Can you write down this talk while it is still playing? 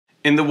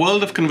In the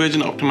world of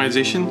conversion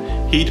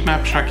optimization, heat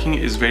map tracking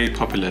is very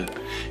popular.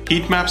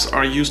 Heat maps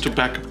are used to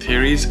back up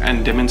theories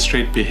and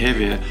demonstrate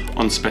behavior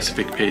on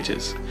specific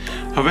pages.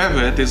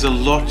 However, there's a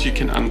lot you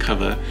can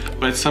uncover,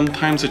 but it's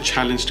sometimes a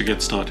challenge to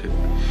get started.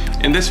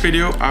 In this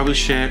video, I will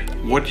share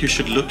what you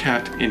should look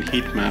at in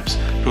heat maps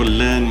to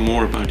learn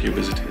more about your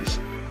visitors.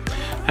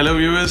 Hello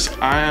viewers,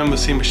 I am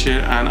Waseem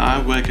Bashir and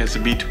I work as a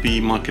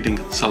B2B marketing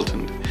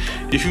consultant.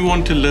 If you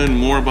want to learn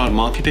more about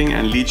marketing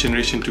and lead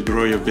generation to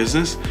grow your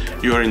business,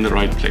 you are in the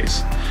right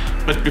place.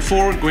 But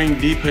before going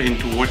deeper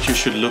into what you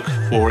should look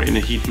for in a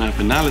heat map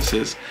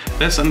analysis,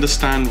 let's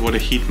understand what a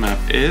heat map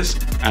is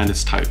and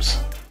its types.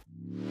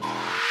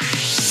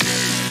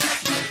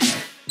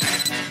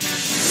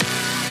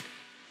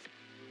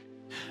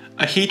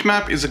 A heat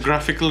map is a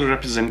graphical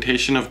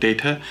representation of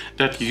data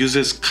that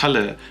uses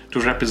color to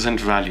represent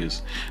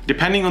values.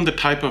 Depending on the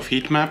type of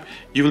heat map,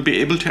 you will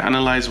be able to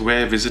analyze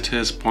where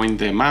visitors point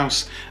their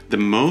mouse the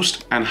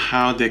most and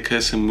how their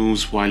cursor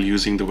moves while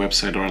using the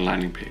website or a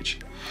landing page.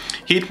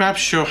 Heat maps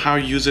show how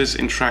users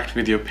interact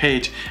with your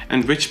page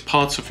and which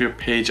parts of your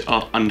page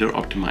are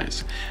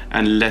under-optimized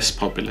and less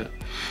popular.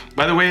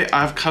 By the way,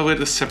 I've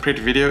covered a separate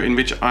video in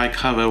which I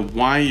cover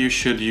why you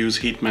should use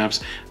heat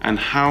maps and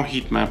how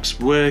heat maps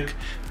work,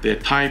 their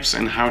types,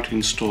 and how to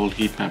install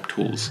heat map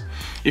tools.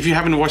 If you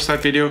haven't watched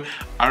that video,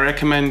 I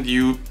recommend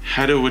you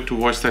head over to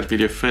watch that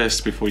video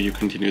first before you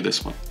continue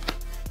this one.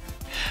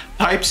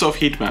 Types of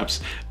heat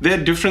maps. There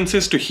are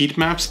differences to heat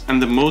maps,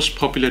 and the most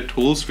popular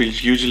tools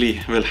which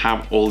usually will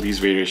have all these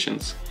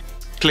variations.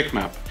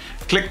 ClickMap.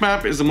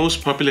 ClickMap is the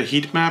most popular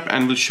heat map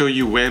and will show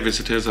you where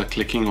visitors are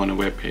clicking on a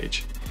web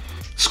page.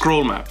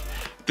 Scroll map.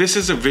 This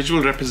is a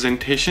visual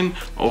representation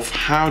of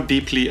how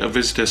deeply a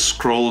visitor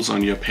scrolls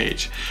on your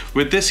page.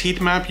 With this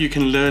heat map, you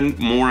can learn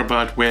more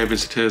about where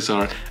visitors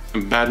are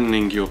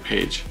abandoning your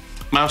page.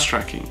 Mouse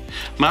tracking.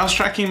 Mouse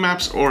tracking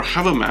maps or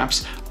hover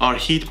maps are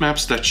heat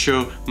maps that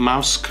show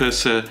mouse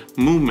cursor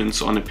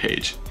movements on a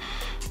page.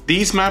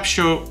 These maps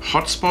show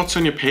hotspots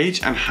on your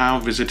page and how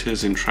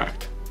visitors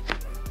interact.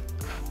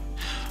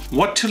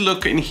 What to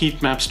look in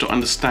heat maps to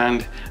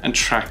understand and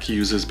track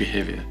users'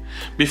 behavior.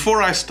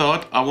 Before I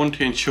start, I want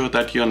to ensure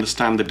that you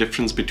understand the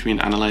difference between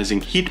analyzing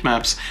heat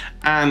maps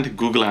and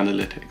Google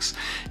Analytics.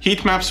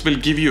 Heat maps will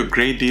give you a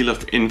great deal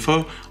of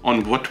info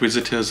on what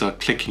visitors are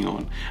clicking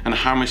on and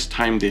how much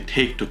time they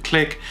take to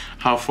click,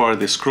 how far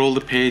they scroll the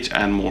page,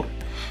 and more.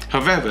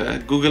 However,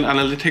 Google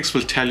Analytics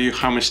will tell you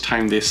how much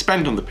time they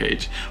spend on the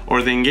page,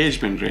 or the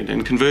engagement rate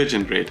and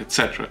conversion rate,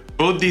 etc.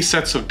 Both these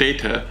sets of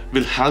data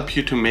will help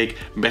you to make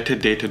better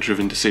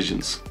data-driven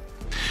decisions.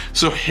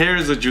 So here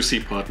is the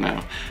juicy part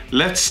now.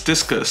 Let's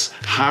discuss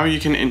how you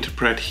can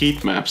interpret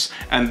heat maps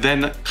and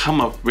then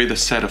come up with a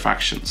set of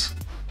actions.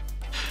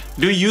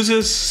 Do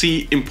users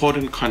see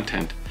important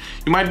content?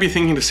 You might be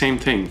thinking the same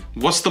thing.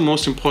 What's the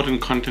most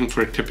important content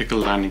for a typical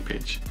landing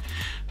page?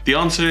 The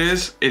answer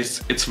is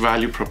its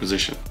value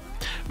proposition.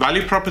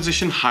 Value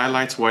proposition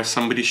highlights why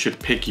somebody should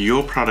pick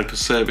your product or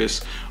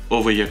service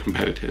over your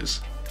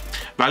competitors.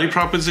 Value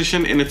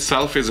proposition in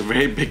itself is a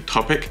very big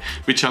topic,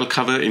 which I'll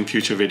cover in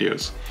future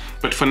videos.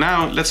 But for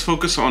now, let's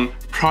focus on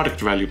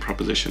product value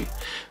proposition.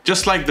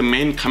 Just like the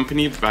main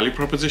company value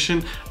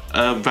proposition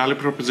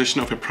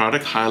of a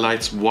product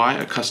highlights why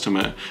a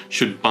customer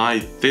should buy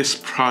this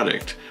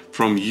product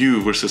from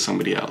you versus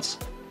somebody else.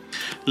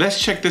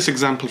 Let's check this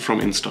example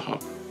from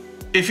InstaHop.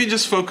 If you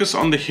just focus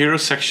on the hero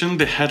section,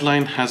 the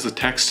headline has the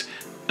text,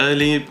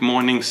 "Early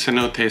morning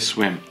cenote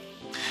swim."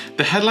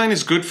 The headline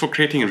is good for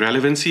creating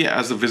relevancy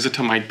as the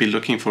visitor might be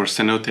looking for a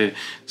cenote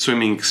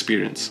swimming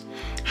experience.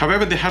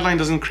 However, the headline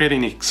doesn't create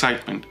any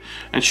excitement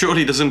and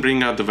surely doesn't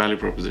bring out the value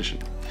proposition.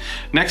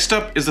 Next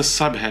up is the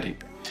subheading.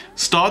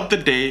 Start the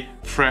day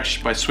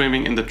fresh by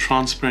swimming in the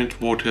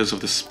transparent waters of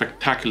the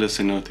spectacular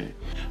cenote,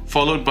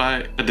 followed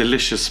by a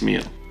delicious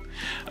meal.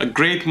 A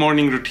great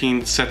morning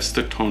routine sets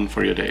the tone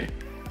for your day.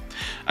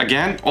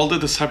 Again, although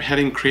the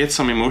subheading creates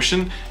some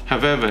emotion,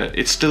 however,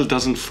 it still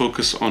doesn't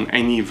focus on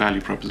any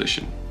value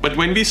proposition. But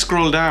when we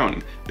scroll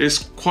down,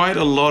 there's quite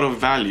a lot of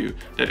value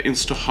that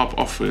InstaHop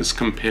offers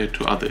compared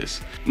to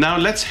others. Now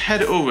let's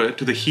head over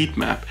to the heat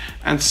map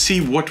and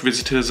see what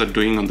visitors are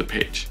doing on the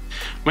page.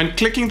 When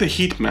clicking the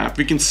heat map,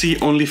 we can see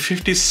only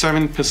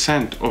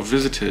 57% of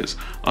visitors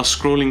are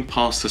scrolling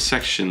past the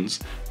sections,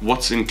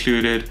 what's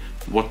included,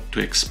 what to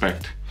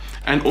expect.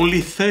 And only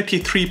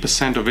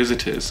 33% of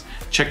visitors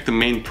check the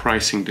main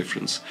pricing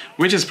difference,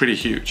 which is pretty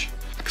huge.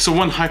 So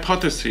one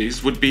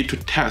hypothesis would be to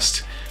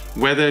test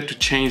whether to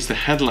change the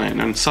headline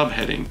and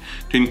subheading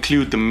to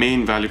include the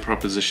main value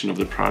proposition of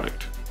the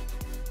product.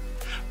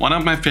 One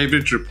of my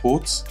favorite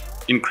reports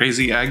in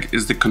crazyegg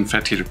is the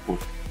confetti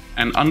report.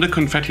 And under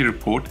confetti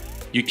report,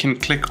 you can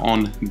click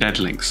on dead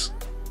links.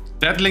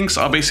 Dead links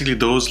are basically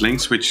those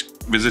links which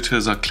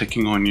visitors are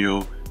clicking on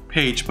your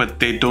page,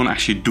 but they don't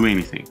actually do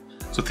anything.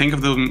 So think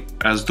of them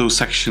as those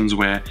sections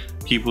where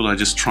people are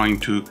just trying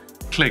to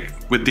click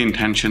with the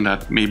intention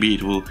that maybe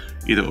it will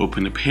either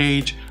open a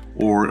page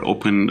or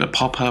open a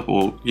pop-up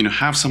or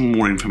have some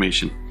more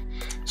information.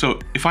 So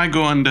if I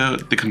go under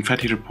the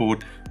confetti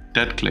report,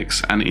 dead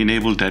clicks and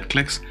enable dead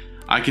clicks,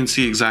 I can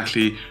see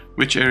exactly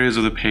which areas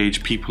of the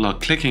page people are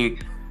clicking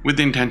with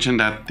the intention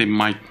that they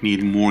might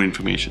need more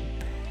information.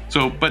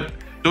 But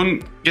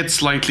don't get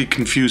slightly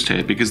confused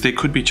here, because there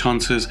could be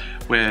chances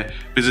where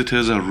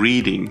visitors are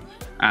reading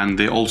and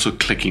they're also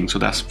clicking, so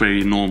that's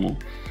very normal.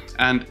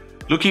 And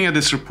looking at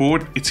this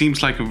report, it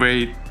seems like a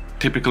very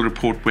typical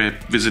report where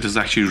visitors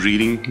are actually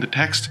reading the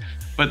text,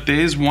 but there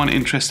is one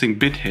interesting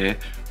bit here,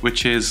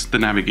 which is the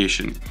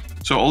navigation.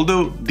 So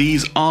although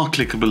these are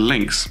clickable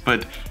links,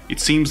 but it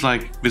seems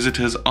like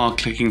visitors are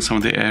clicking some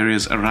of the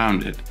areas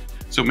around it.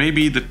 So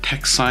maybe the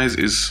text size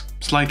is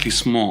slightly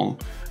small,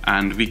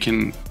 and we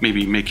can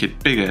maybe make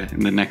it bigger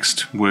in the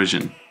next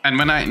version. And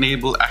when I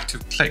enable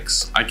active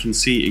clicks, I can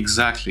see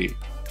exactly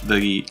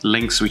the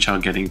links which are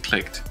getting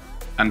clicked.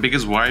 And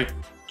because why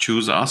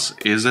choose us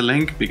is a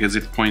link, because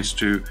it points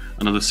to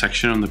another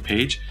section on the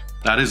page,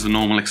 that is the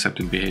normal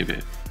accepted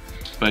behavior.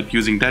 But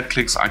using dead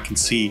clicks, I can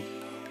see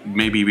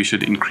maybe we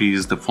should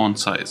increase the font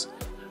size.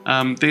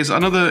 There's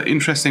another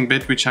interesting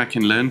bit which I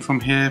can learn from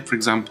here. For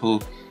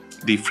example,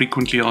 the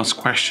frequently asked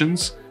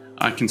questions.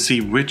 I can see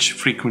which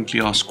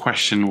frequently asked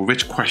question or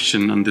which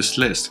question on this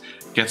list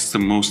gets the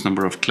most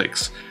number of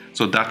clicks.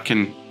 So that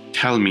can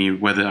tell me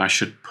whether I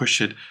should push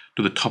it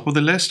to the top of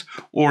the list,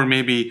 or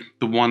maybe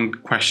the one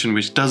question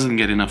which doesn't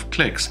get enough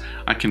clicks,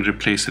 I can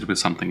replace it with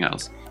something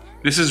else.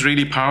 This is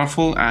really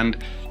powerful, and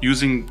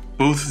using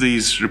both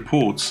these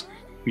reports,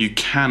 you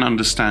can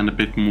understand a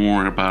bit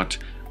more about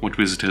what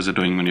visitors are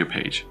doing on your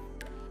page.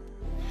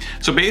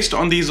 So based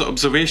on these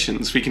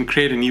observations, we can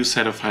create a new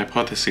set of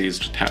hypotheses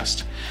to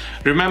test.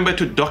 Remember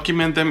to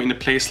document them in a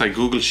place like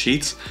Google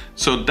Sheets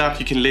so that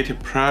you can later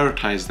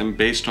prioritize them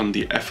based on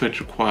the effort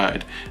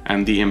required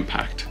and the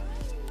impact.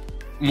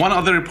 One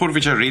other report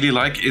which I really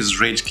like is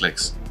rage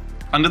clicks.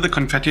 Under the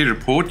confetti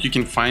report, you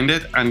can find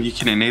it and you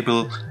can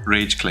enable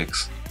rage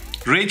clicks.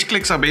 Rage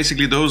clicks are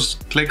basically those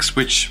clicks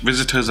which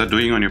visitors are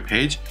doing on your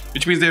page,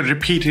 which means they're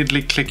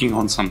repeatedly clicking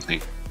on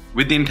something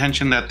with the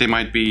intention that they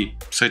might be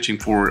searching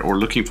for or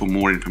looking for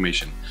more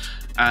information.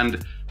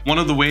 And one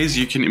of the ways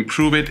you can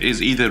improve it is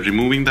either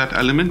removing that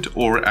element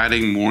or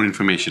adding more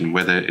information,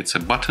 whether it's a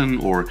button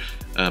or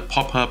a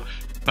pop-up.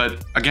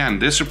 But again,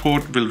 this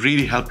report will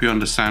really help you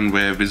understand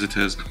where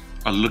visitors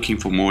are looking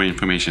for more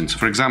information. So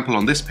for example,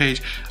 on this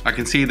page, I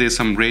can see there's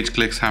some rage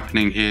clicks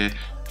happening here,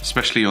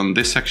 especially on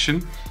this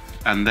section.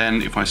 And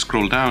then if I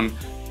scroll down,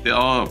 there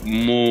are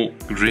more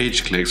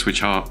rage clicks,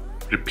 which are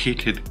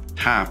repeated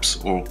taps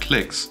or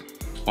clicks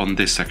on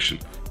this section.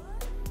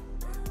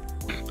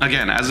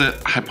 Again, as a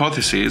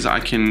hypothesis, I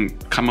can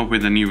come up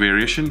with a new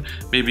variation,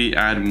 maybe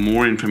add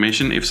more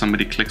information if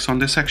somebody clicks on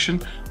this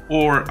section,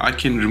 or I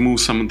can remove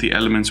some of the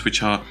elements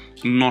which are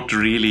not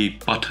really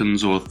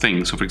buttons or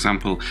things. So for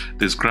example,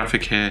 this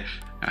graphic here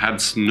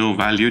adds no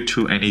value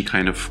to any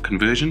kind of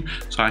conversion.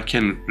 So I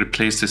can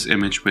replace this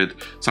image with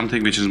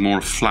something which is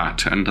more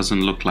flat and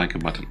doesn't look like a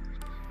button.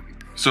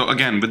 So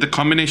again, with the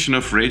combination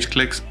of rage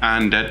clicks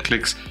and dead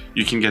clicks,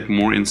 you can get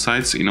more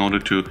insights in order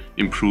to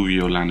improve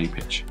your landing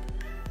page.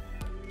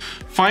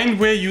 Find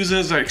where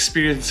users are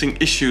experiencing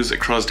issues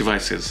across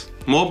devices.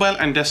 Mobile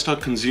and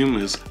desktop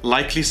consumers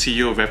likely see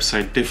your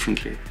website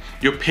differently.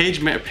 Your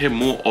page may appear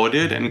more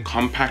ordered and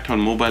compact on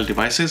mobile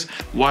devices,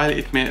 while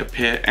it may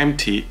appear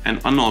empty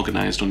and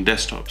unorganized on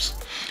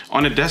desktops.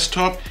 On a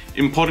desktop,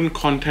 important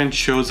content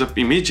shows up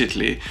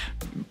immediately,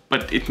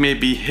 but it may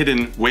be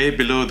hidden way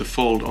below the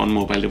fold on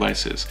mobile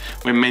devices,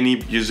 where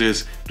many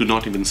users do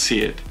not even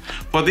see it.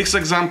 For this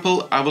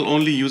example, I will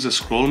only use a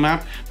scroll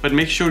map, but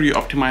make sure you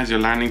optimize your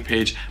landing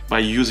page by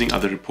using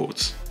other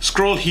reports.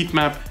 Scroll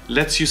Heatmap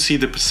lets you see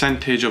the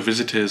percentage of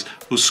visitors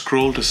who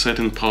scroll to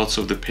certain parts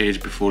of the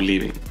page before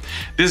leaving.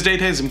 This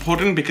data is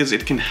important because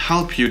it can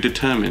help you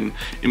determine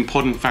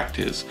important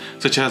factors,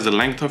 such as the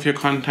length of your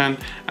content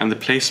and the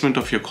placement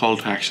of your call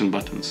to action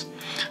buttons.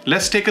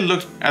 Let's take a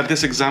look at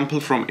this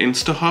example from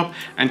InstaHub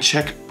and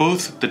check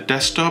both the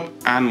desktop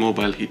and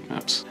mobile heat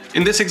maps.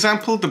 In this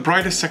example, the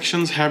brightest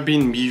sections have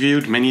been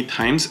viewed many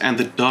times and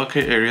the darker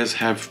areas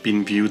have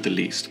been viewed the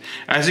least.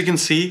 As you can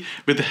see,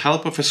 with the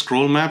help of a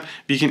scroll map,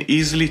 we can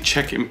easily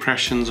check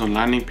impressions on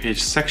landing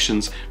page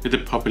sections with the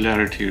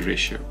popularity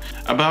ratio.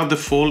 Above the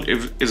fold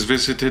is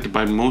visited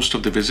by most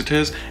of the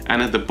visitors,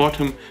 and at the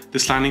bottom,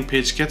 this landing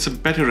page gets a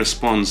better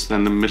response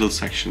than the middle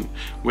section,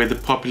 where the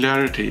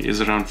popularity is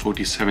around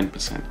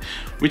 47%,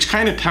 which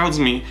kind of tells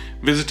me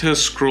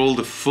visitors scroll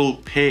the full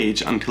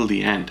page until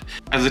the end.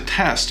 As a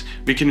test,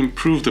 we can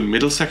improve the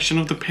middle section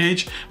of the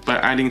page by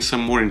adding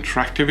some more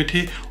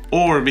interactivity,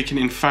 or we can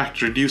in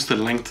fact reduce the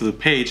length of the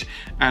page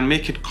and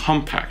make it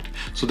compact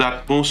so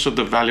that most of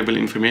the valuable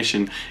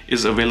information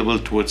is available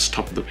towards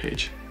top of the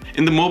page.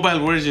 In the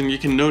mobile version, you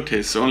can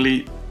notice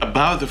only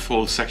above the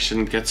fold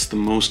section gets the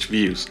most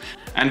views,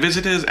 and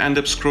visitors end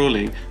up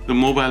scrolling the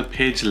mobile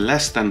page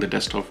less than the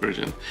desktop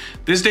version.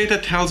 This data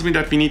tells me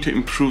that we need to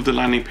improve the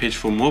landing page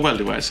for mobile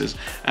devices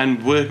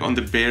and work on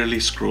the barely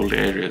scrolled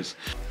areas.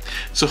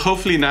 So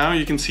hopefully now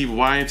you can see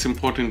why it's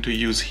important to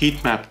use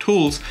heat map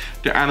tools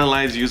to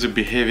analyze user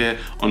behavior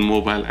on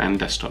mobile and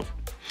desktop.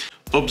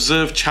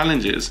 observe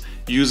challenges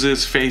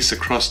users face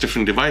across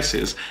different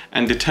devices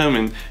and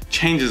determine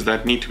changes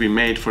that need to be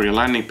made for your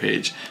landing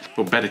page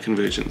for better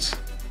conversions.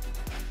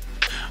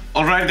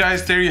 Alright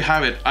guys, there you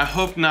have it. I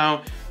hope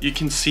now you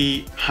can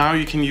see how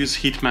you can use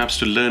heat maps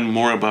to learn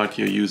more about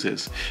your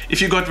users. If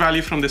you got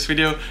value from this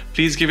video,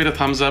 please give it a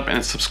thumbs up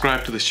and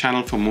subscribe to this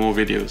channel for more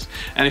videos.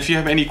 And if you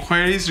have any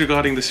queries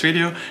regarding this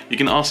video, you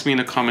can ask me in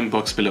the comment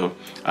box below.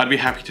 I'd be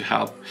happy to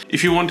help.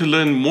 If you want to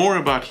learn more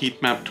about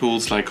heat map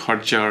tools like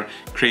Hotjar,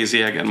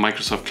 crazyegg and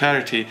Microsoft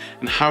Clarity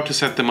and how to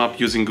set them up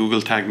using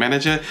Google Tag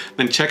Manager,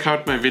 then check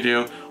out my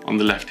video on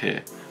the left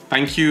here.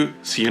 Thank you,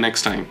 see you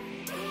next time.